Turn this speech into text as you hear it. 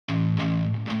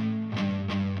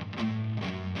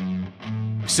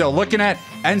So looking at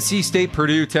NC State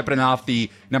Purdue tipping off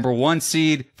the #1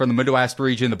 seed from the Midwest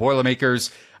region, the Boilermakers,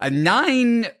 a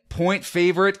 9-point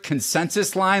favorite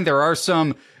consensus line. There are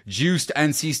some juiced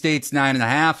NC State's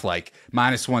 9.5, like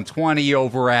 -120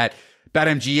 over at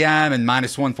BetMGM and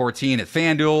 -114 at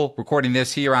FanDuel. Recording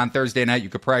this here on Thursday night. You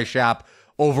could price shop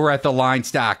over at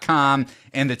thelines.com.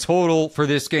 And the total for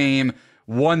this game,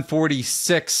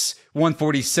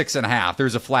 146.5.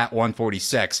 There's a flat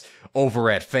 146 over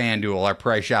at FanDuel. Our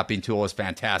price shopping tool is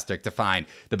fantastic to find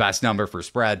the best number for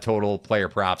spread, total, player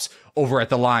props over at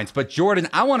the lines. But Jordan,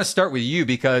 I want to start with you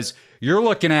because you're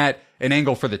looking at an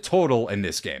angle for the total in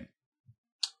this game.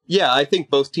 Yeah, I think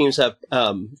both teams have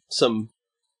some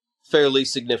fairly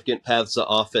significant paths to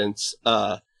offense.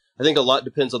 I think a lot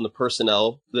depends on the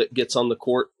personnel that gets on the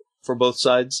court for both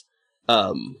sides.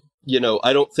 I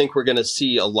don't think we're going to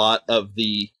see a lot of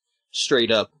the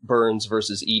straight up Burns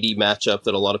versus Edey matchup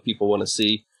that a lot of people want to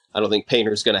see. I don't think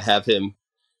Painter's going to have him,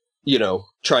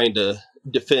 trying to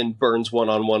defend Burns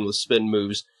one-on-one with spin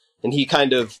moves. And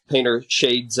Painter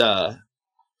shades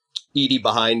Edey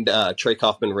behind Trey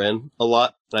Kaufman-Renn a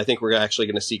lot. And I think we're actually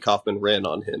going to see Kaufman-Renn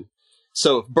on him.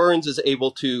 So if Burns is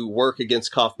able to work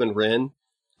against Kaufman-Renn,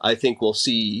 I think we'll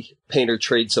see Painter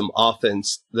trade some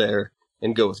offense there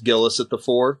and go with Gillis at the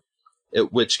 4.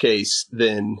 At which case,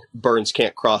 then Burns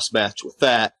can't cross-match with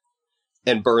that,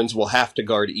 and Burns will have to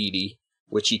guard Edey,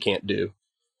 which he can't do.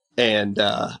 And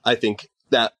I think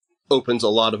that opens a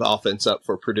lot of offense up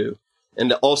for Purdue.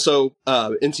 And also,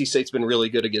 NC State's been really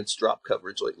good against drop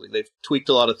coverage lately. They've tweaked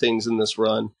a lot of things in this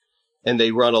run, and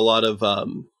they run a lot of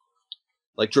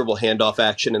dribble handoff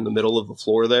action in the middle of the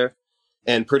floor there.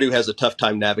 And Purdue has a tough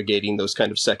time navigating those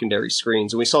kind of secondary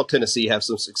screens. And we saw Tennessee have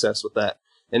some success with that.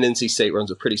 And NC State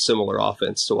runs a pretty similar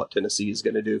offense to what Tennessee is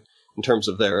going to do in terms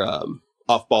of their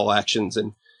off-ball actions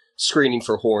and screening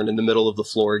for Horn in the middle of the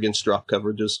floor against drop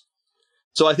coverages.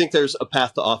 So I think there's a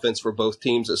path to offense for both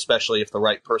teams, especially if the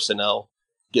right personnel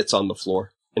gets on the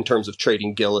floor in terms of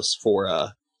trading Gillis for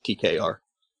TKR.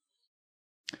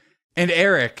 And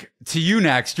Eric, to you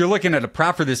next. You're looking at a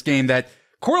prop for this game that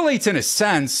correlates in a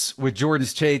sense with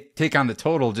Jordan's take on the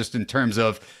total, just in terms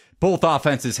of both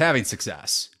offenses having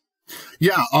success.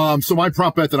 Yeah, so my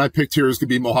prop bet that I picked here is going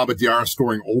to be Mohamed Diarra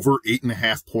scoring over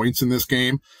 8.5 points in this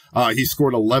game. He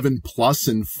scored 11 plus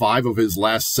in 5 of his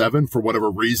last 7. For whatever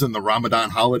reason, the Ramadan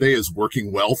holiday is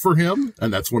working well for him.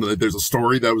 And that's there's a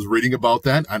story that I was reading about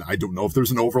that. And I don't know if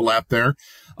there's an overlap there.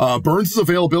 Burns'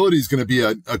 availability is going to be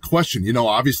a question.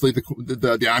 Obviously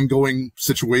the ongoing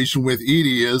situation with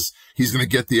Edey is he's going to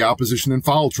get the opposition in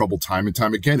foul trouble time and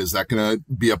time again. Is that going to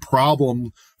be a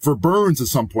problem for Burns at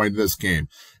some point in this game?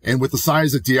 And with the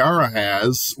size that Diarra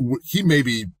has, he may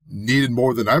be needed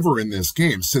more than ever in this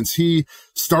game. Since he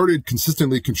started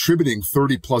consistently contributing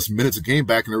 30 plus minutes a game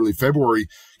back in early February,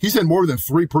 he's had more than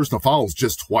 3 personal fouls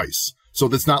just twice. So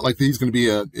that's not like he's going to be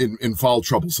in foul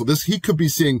trouble. So he could be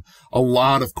seeing a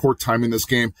lot of court time in this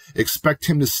game. Expect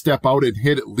him to step out and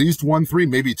hit at least 1 3,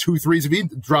 maybe 2 threes. If he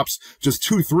drops just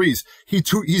 2 threes, he's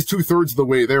 2/3 of the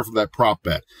way there for that prop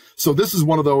bet. So this is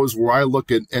one of those where I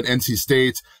look at NC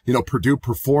State. Purdue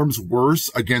performs worse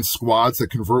against squads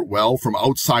that convert well from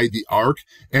outside the arc.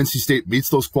 NC State meets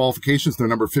those qualifications. They're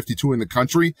number 52 in the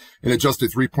country in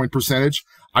adjusted 3-point percentage.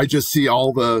 I just see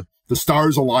all the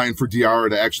stars align for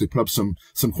Diarra to actually put up some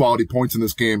quality points in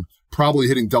this game, probably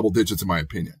hitting double digits in my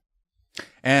opinion.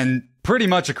 And pretty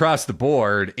much across the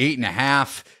board,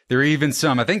 8.5. There are even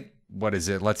some, I think, what is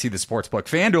it? Let's see the sports book.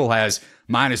 FanDuel has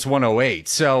 -108.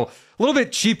 So a little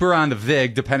bit cheaper on the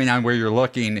VIG, depending on where you're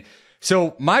looking.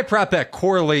 So my prop bet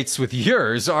correlates with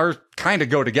yours. Our kind of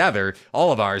go together,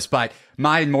 all of ours, but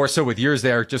mine more so with yours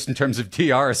there, just in terms of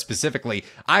Diarra specifically.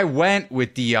 I went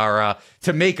with Diarra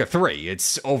to make a 3.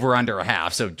 It's over under a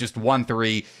half, so just 1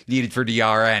 3 needed for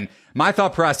Diarra. And my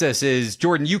thought process is,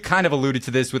 Jordan, you kind of alluded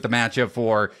to this with the matchup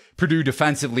for Purdue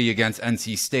defensively against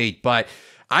NC State, but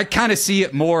I kind of see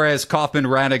it more as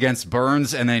Kaufman-Renn against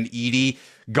Burns and then Edey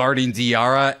guarding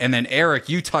Diarra. And then Eric,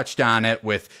 you touched on it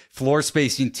with floor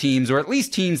spacing teams, or at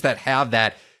least teams that have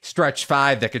that stretch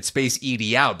 5 that could space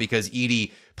Edey out because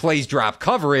Edey plays drop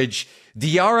coverage.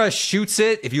 Diarra shoots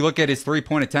it. If you look at his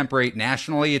 3-point attempt rate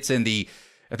nationally, it's in the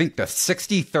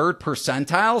 63rd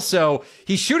percentile. So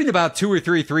he's shooting about 2 or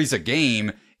 3 threes a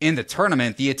game in the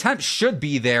tournament. The attempt should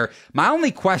be there. My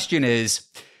only question is,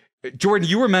 Jordan,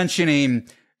 you were mentioning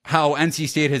how NC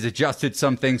State has adjusted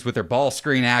some things with their ball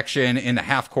screen action in the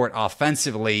half court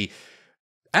offensively.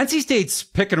 NC State's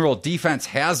pick and roll defense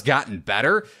has gotten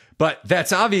better, but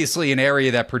that's obviously an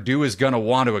area that Purdue is going to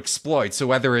want to exploit. So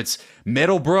whether it's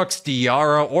Middlebrooks,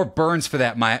 Diarra, or Burns for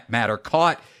that matter,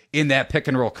 caught in that pick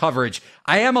and roll coverage.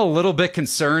 I am a little bit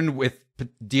concerned with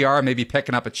Diarra maybe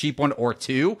picking up a cheap one or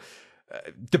two,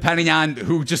 depending on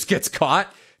who just gets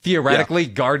caught, theoretically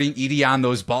guarding Edey on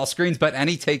those ball screens. But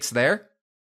any takes there?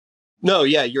 No,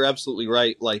 yeah, you're absolutely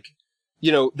right. Like,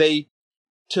 you know,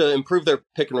 to improve their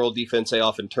pick and roll defense, they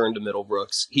often turn to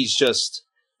Middlebrooks. He's just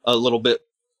a little bit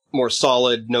more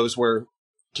solid, knows where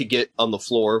to get on the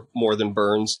floor more than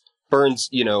Burns. Burns,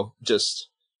 you know,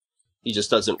 he just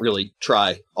doesn't really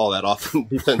try all that often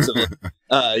defensively.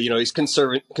 You know, he's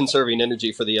conserving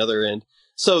energy for the other end.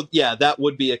 So yeah, that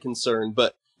would be a concern.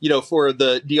 But, you know, for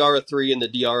the Diarra 3 and the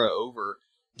Diarra over,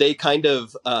 they kind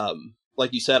of,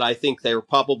 like you said, I think they're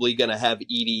probably going to have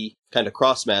Edey kind of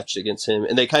cross-matched against him,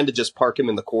 and they kind of just park him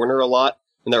in the corner a lot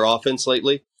in their offense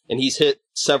lately, and he's hit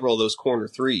several of those corner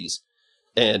threes,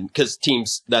 and because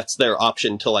teams, that's their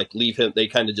option to like leave him, they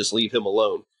kind of just leave him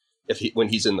alone when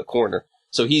he's in the corner.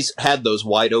 So he's had those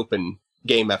wide open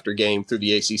game after game through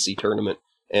the ACC tournament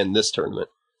and this tournament.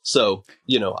 So,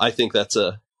 you know, I think that's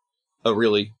a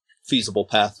really feasible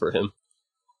path for him.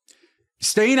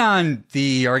 Staying on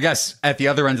or I guess at the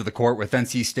other end of the court with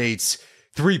NC State's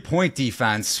 3-point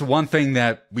defense, one thing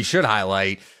that we should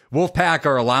highlight, Wolfpack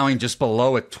are allowing just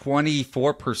below a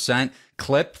 24%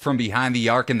 clip from behind the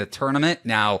arc in the tournament.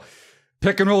 Now,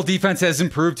 pick and roll defense has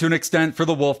improved to an extent for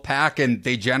the Wolfpack, and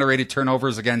they generated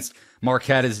turnovers against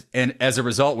Marquette as a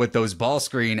result with those ball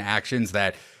screen actions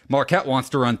that Marquette wants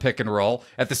to run pick and roll.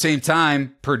 At the same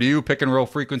time, Purdue pick and roll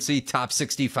frequency top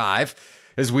 65,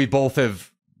 as we both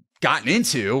have gotten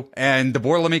into, and the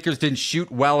Boilermakers didn't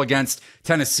shoot well against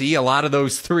Tennessee. A lot of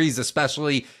those threes,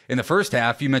 especially in the first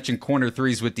half, you mentioned corner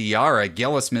threes with Diarra,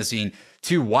 Gillis missing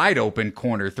 2 wide open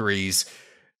corner threes.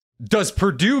 Does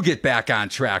Purdue get back on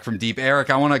track from deep? Eric,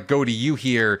 I want to go to you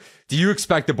here. Do you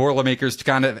expect the Boilermakers to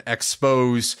kind of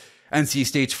expose NC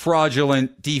State's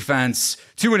fraudulent defense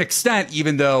to an extent,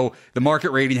 even though the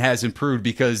market rating has improved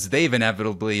because they've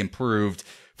inevitably improved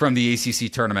from the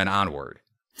ACC tournament onward?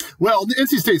 Well, the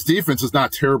NC State's defense is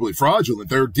not terribly fraudulent.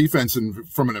 Their defense,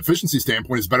 from an efficiency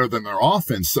standpoint, is better than their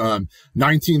offense.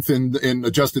 19th in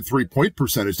adjusted 3-point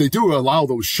percentage. They do allow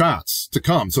those shots to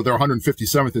come, so they're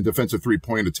 157th in defensive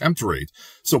 3-point attempt rate.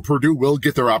 So Purdue will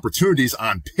get their opportunities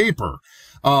on paper.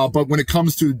 But when it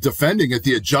comes to defending it,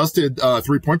 the adjusted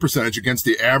 3-point percentage against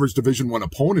the average Division I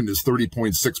opponent is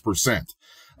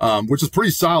 30.6%, which is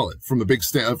pretty solid from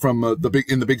the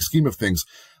in the big scheme of things.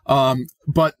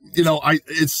 But, you know,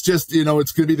 it's just, you know,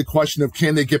 it's going to be the question of,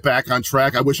 can they get back on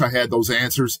track? I wish I had those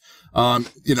answers.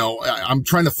 You know, I'm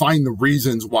trying to find the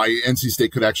reasons why NC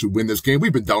State could actually win this game.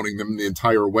 We've been doubting them the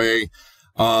entire way.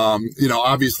 You know,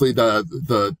 obviously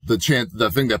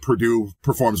the thing that Purdue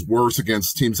performs worse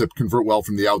against teams that convert well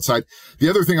from the outside. The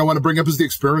other thing I want to bring up is the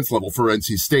experience level for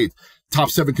NC State. Top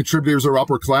 7 contributors are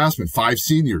upperclassmen, 5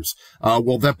 seniors.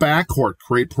 Will that backcourt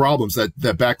create problems? That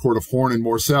backcourt of Horn and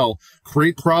Morsell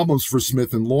create problems for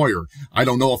Smith and Lawyer? I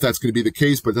don't know if that's going to be the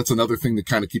case, but that's another thing to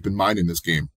kind of keep in mind in this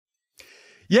game.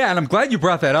 Yeah, and I'm glad you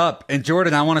brought that up. And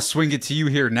Jordan, I want to swing it to you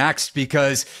here next,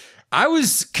 because I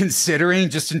was considering,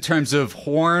 just in terms of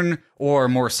Horn or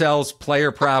Morsell's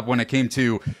player prop when it came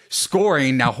to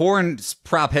scoring. Now, Horn's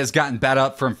prop has gotten bet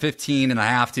up from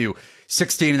 15.5 to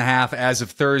 16.5 as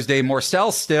of Thursday.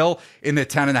 Morsell still in the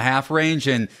 10.5 range.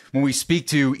 And when we speak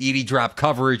to Edey drop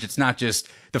coverage, it's not just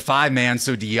the 5-man.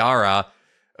 So Diarra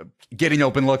getting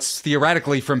open looks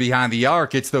theoretically from behind the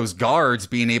arc. It's those guards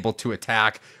being able to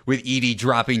attack with Edey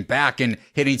dropping back and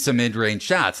hitting some mid-range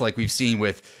shots like we've seen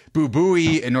with Boo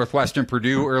Buie and Northwestern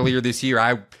Purdue earlier this year.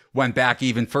 I went back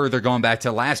even further, going back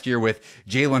to last year with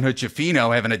Jalen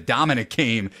Hood-Schifino having a dominant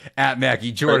game at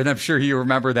Mackey Jordan. I'm sure you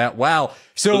remember that well.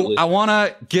 So absolutely. I want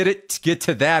to get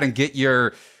to that and get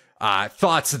your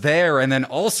thoughts there. And then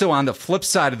also on the flip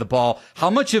side of the ball, how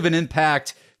much of an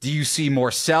impact do you see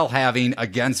Morsell having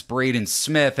against Braden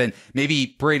Smith, and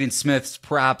maybe Braden Smith's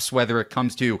props, whether it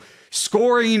comes to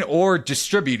scoring or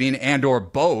distributing and or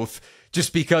both?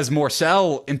 Just because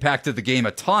Morsell impacted the game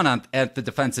a ton at the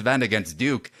defensive end against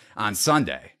Duke on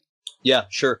Sunday. Yeah,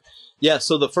 sure. Yeah,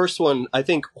 so the first one, I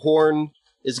think Horn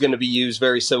is going to be used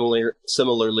very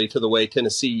similarly to the way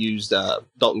Tennessee used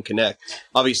Dalton Knecht.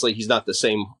 Obviously, he's not the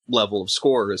same level of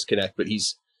scorer as Knecht, but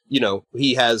he's, you know,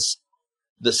 he has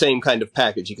the same kind of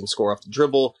package. He can score off the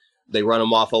dribble. They run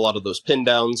him off a lot of those pin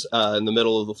downs in the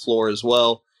middle of the floor as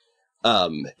well.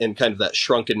 And kind of that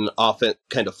shrunken offense,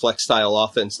 kind of flex style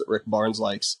offense that Rick Barnes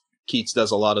likes. Keats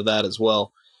does a lot of that as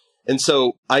well. And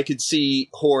so I could see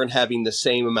Horn having the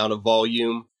same amount of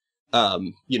volume.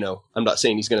 You know, I'm not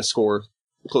saying he's going to score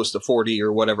close to 40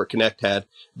 or whatever Knecht had,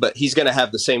 but he's going to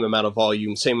have the same amount of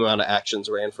volume, same amount of actions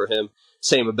ran for him,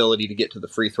 same ability to get to the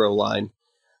free throw line.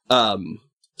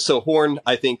 So Horn,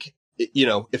 I think,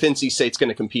 if NC State's going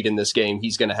to compete in this game,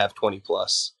 he's going to have 20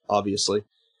 plus, obviously.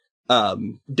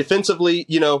 Defensively,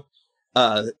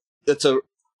 it's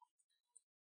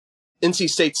NC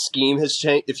State's scheme has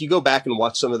changed. If you go back and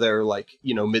watch some of their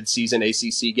mid-season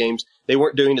ACC games, they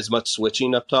weren't doing as much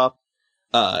switching up top.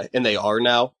 And they are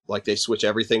now. Like, they switch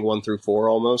everything 1 through 4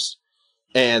 almost.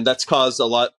 And that's caused a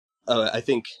lot, I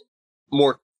think,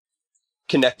 more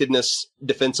connectedness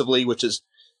defensively, which is,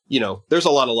 there's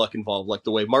a lot of luck involved. Like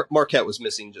the way Marquette was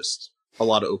missing just a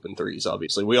lot of open threes,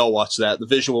 obviously. We all watched that. The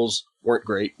visuals weren't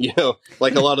great,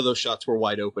 like a lot of those shots were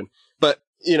wide open. But,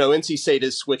 NC State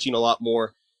is switching a lot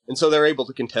more. And so they're able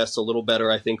to contest a little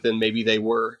better, I think, than maybe they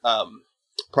were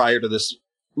prior to this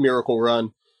miracle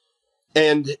run.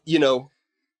 And,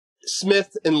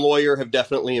 Smith and Lawyer have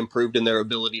definitely improved in their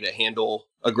ability to handle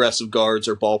aggressive guards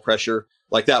or ball pressure.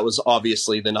 Like, that was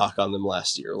obviously the knock on them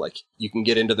last year. Like, you can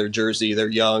get into their jersey, they're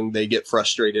young, they get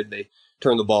frustrated, they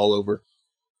turn the ball over.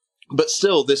 But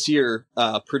still, this year,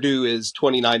 Purdue is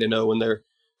 29-0 and their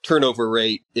turnover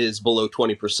rate is below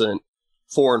 20%.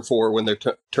 4-4 when their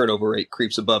turnover rate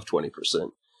creeps above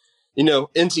 20%.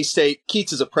 NC State,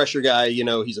 Keats is a pressure guy,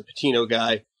 he's a Patino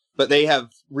guy, but they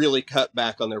have really cut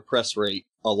back on their press rate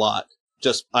a lot.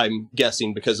 Just, I'm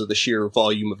guessing, because of the sheer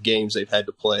volume of games they've had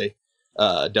to play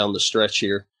down the stretch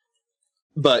here.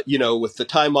 But, with the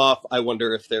time off, I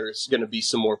wonder if there's going to be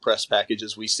some more press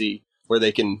packages we see where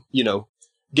they can,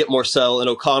 get more sell. And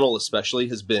O'Connell especially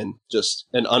has been just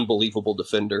an unbelievable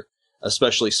defender,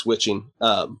 especially switching.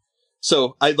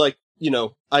 So I'd like,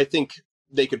 I think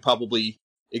they could probably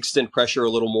extend pressure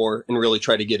a little more and really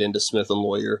try to get into Smith and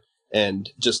Lawyer and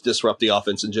just disrupt the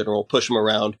offense in general, push them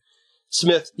around.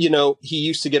 Smith, he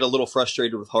used to get a little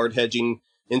frustrated with hard hedging.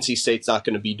 NC State's not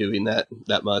going to be doing that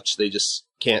much. They just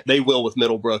can't. They will with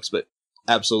Middlebrooks, but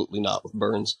absolutely not with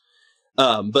Burns.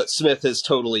 But Smith has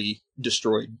totally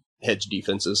destroyed hedge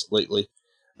defenses lately.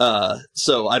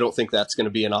 So I don't think that's going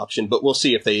to be an option, but we'll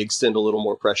see if they extend a little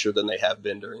more pressure than they have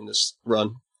been during this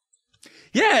run.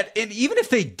 Yeah, and even if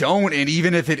they don't, and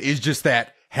even if it is just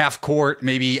that half court,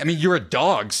 maybe, you're a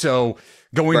dog, so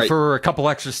going for a couple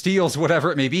extra steals,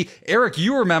 whatever it may be. Eric,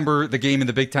 you remember the game in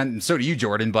the Big Ten, and so do you,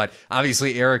 Jordan, but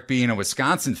obviously Eric being a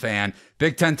Wisconsin fan,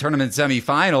 Big Ten tournament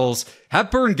semifinals,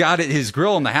 Hepburn got at his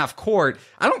grill in the half court.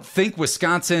 I don't think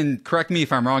Wisconsin, correct me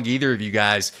if I'm wrong, either of you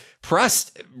guys,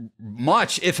 pressed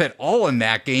much, if at all, in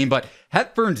that game, but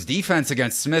Hepburn's defense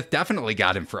against Smith definitely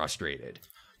got him frustrated.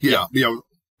 Yeah.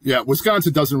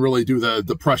 Wisconsin doesn't really do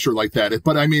the pressure like that.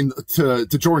 But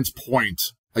to Jordan's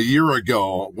point, a year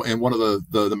ago, and one of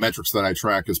the metrics that I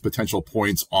track is potential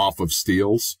points off of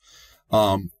steals.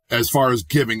 As far as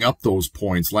giving up those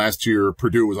points, last year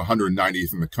Purdue was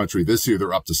 190th in the country. This year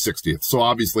they're up to 60th. So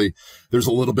obviously there's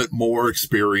a little bit more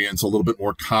experience, a little bit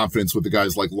more confidence with the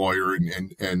guys like Lawyer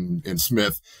and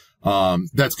Smith.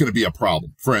 That's going to be a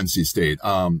problem for NC State.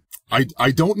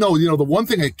 I don't know. The one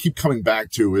thing I keep coming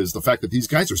back to is the fact that these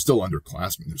guys are still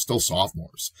underclassmen. They're still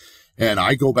sophomores. And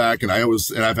I go back and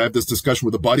I've had this discussion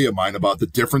with a buddy of mine about the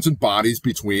difference in bodies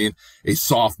between a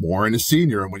sophomore and a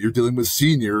senior. And when you're dealing with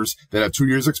seniors that have 2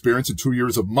 years experience and 2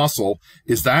 years of muscle,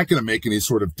 is that going to make any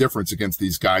sort of difference against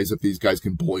these guys if these guys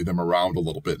can bully them around a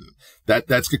little bit?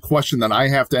 That's a question that I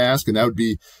have to ask. And that would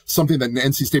be something that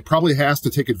NC State probably has to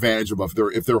take advantage of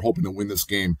if they're hoping to win this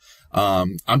game.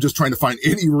 I'm just trying to find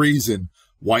any reason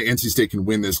why NC State can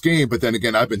win this game. But then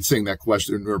again, I've been saying that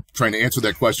question or trying to answer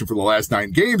that question for the last 9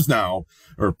 games now,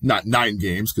 or not 9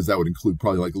 games, because that would include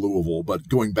probably like Louisville, but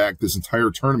going back this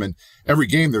entire tournament, every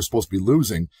game they're supposed to be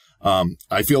losing.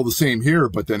 I feel the same here,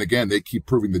 but then again, they keep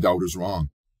proving the doubters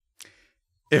wrong.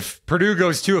 If Purdue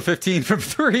goes 2 of 15 from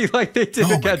 3 like they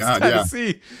did against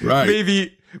Tennessee, right.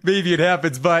 maybe it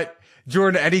happens. But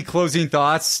Jordan, any closing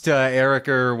thoughts to Eric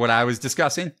or what I was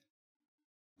discussing?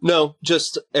 No,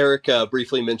 just Eric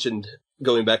briefly mentioned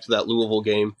going back to that Louisville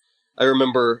game. I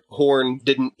remember Horn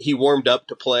he warmed up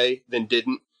to play, then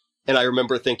didn't. And I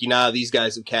remember thinking, these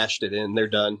guys have cashed it in. They're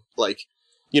done. Like,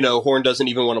 Horn doesn't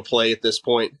even want to play at this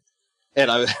point.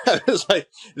 And I was like,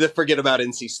 forget about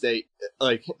NC State.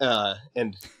 Like,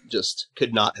 and just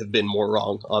could not have been more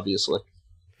wrong, obviously.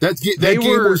 That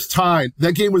game was tied.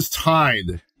 That game was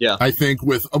tied. Yeah. I think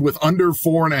with under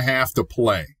 4.5 to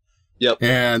play. Yep.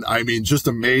 And just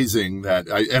amazing that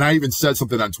I even said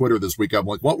something on Twitter this week. I'm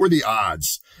like, what were the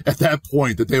odds at that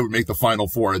point that they would make the Final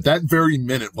Four? At that very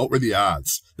minute, what were the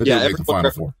odds that they would make the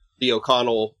Final Four? The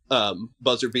O'Connell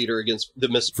buzzer beater against the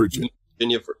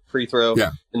Virginia free throw,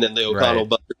 and then the O'Connell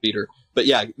buzzer beater. But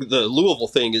yeah, the Louisville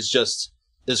thing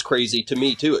is crazy to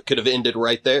me too. It could have ended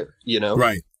right there,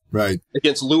 Right.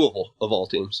 Against Louisville of all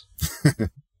teams.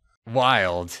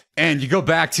 Wild. And you go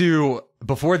back to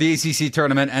before the ACC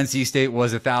tournament, NC State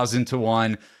was 1,000 to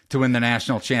 1 to win the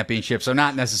national championship. So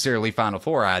not necessarily Final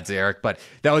Four odds, Eric, but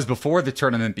that was before the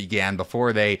tournament began,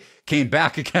 before they came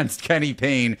back against Kenny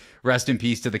Payne. Rest in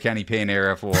peace to the Kenny Payne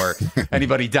era for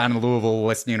anybody down in Louisville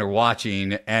listening or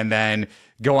watching. And then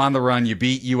go on the run. You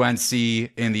beat UNC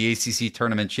in the ACC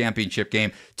tournament championship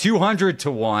game, 200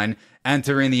 to 1,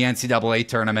 entering the NCAA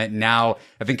tournament. Now,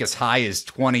 I think as high as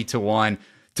 20 to 1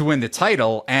 to win the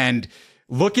title. And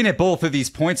looking at both of these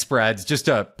point spreads, just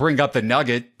to bring up the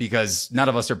nugget, because none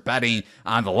of us are betting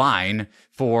on the line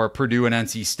for Purdue and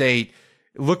NC State,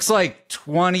 it looks like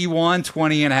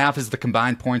 20.5 is the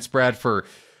combined point spread for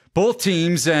both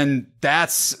teams. And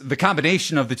that's the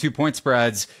combination of the 2 point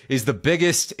spreads is the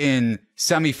biggest in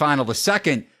semifinal, the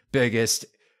second biggest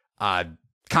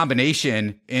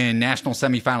combination in national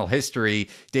semifinal history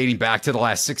dating back to the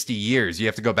last 60 years. You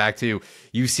have to go back to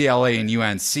UCLA and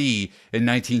UNC in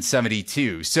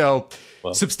 1972. So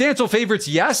substantial favorites,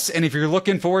 yes. And if you're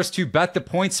looking for us to bet the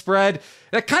point spread,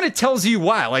 that kind of tells you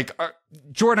why. Like,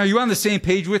 Jordan, are you on the same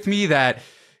page with me that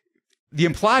the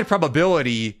implied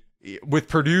probability with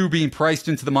Purdue being priced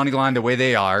into the money line the way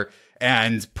they are,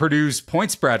 and Purdue's point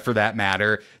spread for that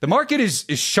matter, the market is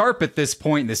sharp at this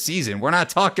point in the season. We're not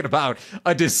talking about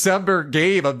a December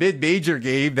game, a mid-major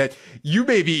game that you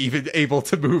may be even able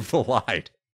to move the line.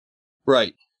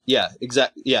 Right. Yeah,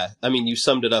 exactly. Yeah. I mean, you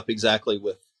summed it up exactly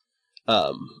with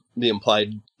the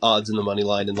implied odds in the money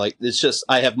line. And like, it's just,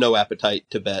 I have no appetite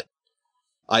to bet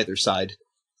either side.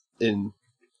 And,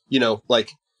 you know,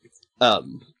 like, I'll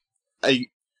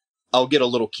get a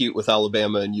little cute with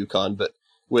Alabama and UConn, but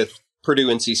with Purdue,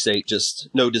 NC State, just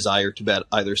no desire to bet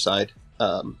either side,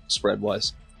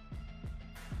 spread-wise.